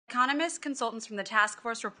Economist consultants from the task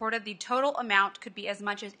force reported the total amount could be as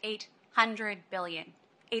much as $800 billion.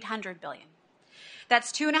 $800 billion.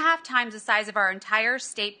 That's 2.5 times the size of our entire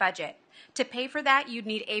state budget. To pay for that, you'd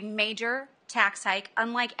need a major tax hike,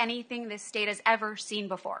 unlike anything this state has ever seen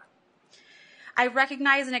before. I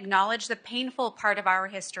recognize and acknowledge the painful part of our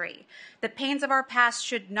history. The pains of our past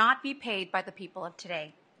should not be paid by the people of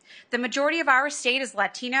today. The majority of our state is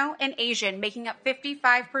Latino and Asian, making up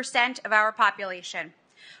 55% of our population.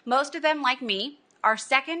 Most of them, like me, are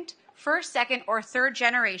first, second, or third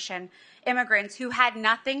generation immigrants who had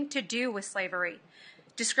nothing to do with slavery,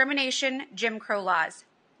 discrimination, Jim Crow laws.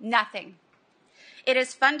 Nothing. It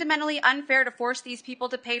is fundamentally unfair to force these people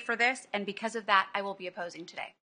to pay for this, and because of that, I will be opposing today.